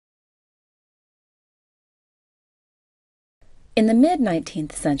In the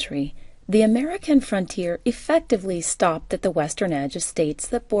mid-19th century, the American frontier effectively stopped at the western edge of states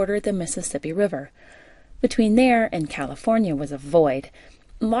that bordered the Mississippi River. Between there and California was a void,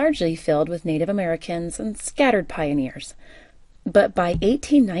 largely filled with Native Americans and scattered pioneers. But by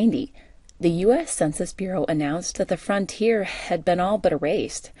 1890, the U.S. Census Bureau announced that the frontier had been all but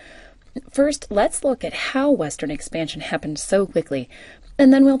erased. First, let's look at how Western expansion happened so quickly,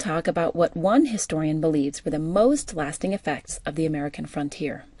 and then we'll talk about what one historian believes were the most lasting effects of the American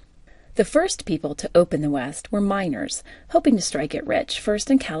frontier. The first people to open the West were miners, hoping to strike it rich, first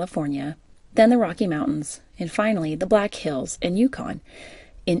in California, then the Rocky Mountains, and finally the Black Hills and Yukon.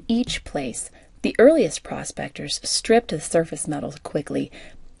 In each place, the earliest prospectors stripped the surface metals quickly,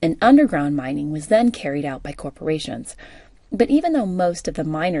 and underground mining was then carried out by corporations. But even though most of the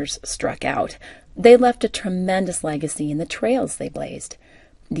miners struck out, they left a tremendous legacy in the trails they blazed.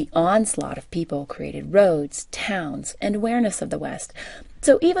 The onslaught of people created roads, towns, and awareness of the West.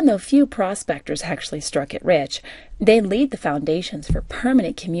 So even though few prospectors actually struck it rich, they laid the foundations for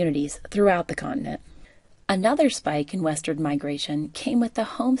permanent communities throughout the continent. Another spike in westward migration came with the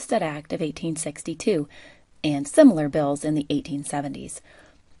Homestead Act of 1862 and similar bills in the 1870s.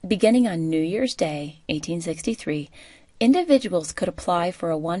 Beginning on New Year's Day, 1863, individuals could apply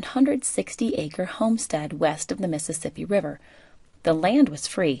for a 160-acre homestead west of the Mississippi River. The land was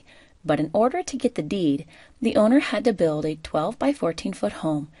free, but in order to get the deed, the owner had to build a 12 by 14-foot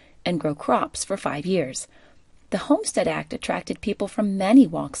home and grow crops for 5 years. The Homestead Act attracted people from many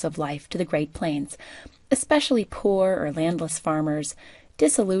walks of life to the Great Plains, especially poor or landless farmers,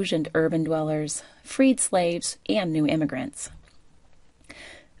 disillusioned urban dwellers, freed slaves, and new immigrants.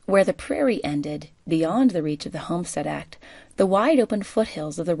 Where the prairie ended, beyond the reach of the Homestead Act, the wide-open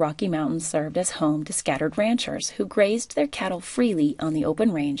foothills of the Rocky Mountains served as home to scattered ranchers who grazed their cattle freely on the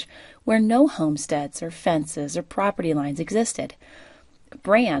open range where no homesteads or fences or property lines existed.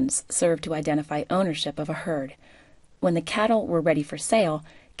 Brands served to identify ownership of a herd. When the cattle were ready for sale,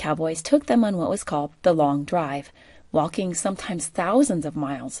 cowboys took them on what was called the long drive, walking sometimes thousands of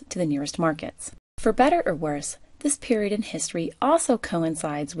miles to the nearest markets. For better or worse, this period in history also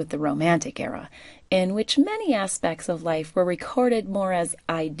coincides with the Romantic era, in which many aspects of life were recorded more as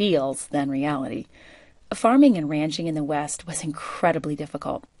ideals than reality. Farming and ranching in the West was incredibly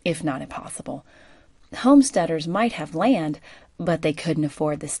difficult, if not impossible. Homesteaders might have land, but they couldn't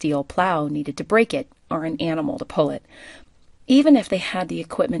afford the steel plow needed to break it or an animal to pull it. Even if they had the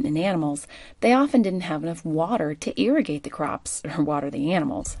equipment and animals, they often didn't have enough water to irrigate the crops or water the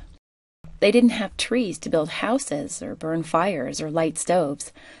animals. They didn't have trees to build houses or burn fires or light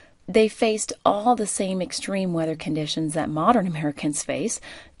stoves. They faced all the same extreme weather conditions that modern Americans face: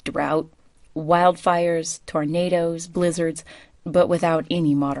 drought, wildfires, tornadoes, blizzards, but without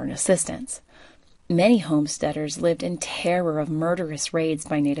any modern assistance. Many homesteaders lived in terror of murderous raids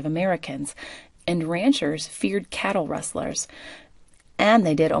by Native Americans, and ranchers feared cattle rustlers. And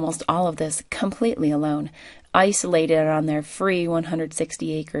they did almost all of this completely alone, isolated on their free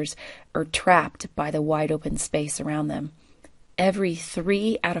 160 acres or trapped by the wide-open space around them. Every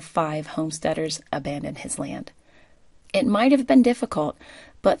 3 out of 5 homesteaders abandoned his land. It might have been difficult,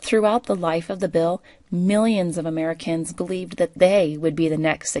 but throughout the life of the bill, millions of Americans believed that they would be the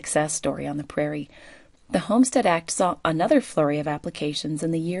next success story on the prairie. The Homestead Act saw another flurry of applications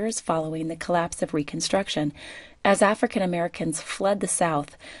in the years following the collapse of Reconstruction, as African Americans fled the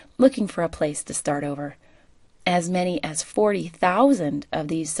South, looking for a place to start over. As many as 40,000 of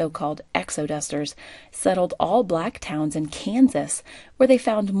these so-called exodusters settled all black towns in Kansas, where they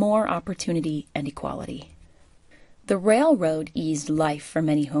found more opportunity and equality. The railroad eased life for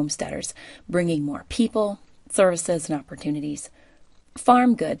many homesteaders, bringing more people, services, and opportunities.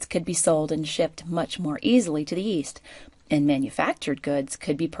 Farm goods could be sold and shipped much more easily to the east, and manufactured goods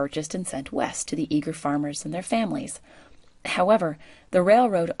could be purchased and sent west to the eager farmers and their families. However, the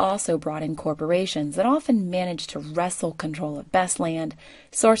railroad also brought in corporations that often managed to wrestle control of best land,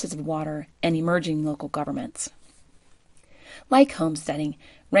 sources of water, and emerging local governments. Like homesteading,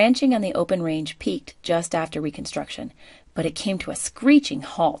 ranching on the open range peaked just after Reconstruction, but it came to a screeching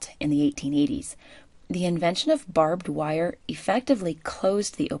halt in the 1880s. The invention of barbed wire effectively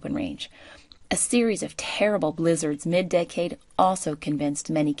closed the open range. A series of terrible blizzards mid-decade also convinced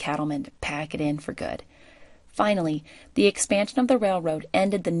many cattlemen to pack it in for good. Finally, the expansion of the railroad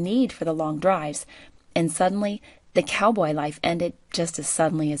ended the need for the long drives, and suddenly, the cowboy life ended just as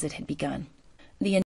suddenly as it had begun. The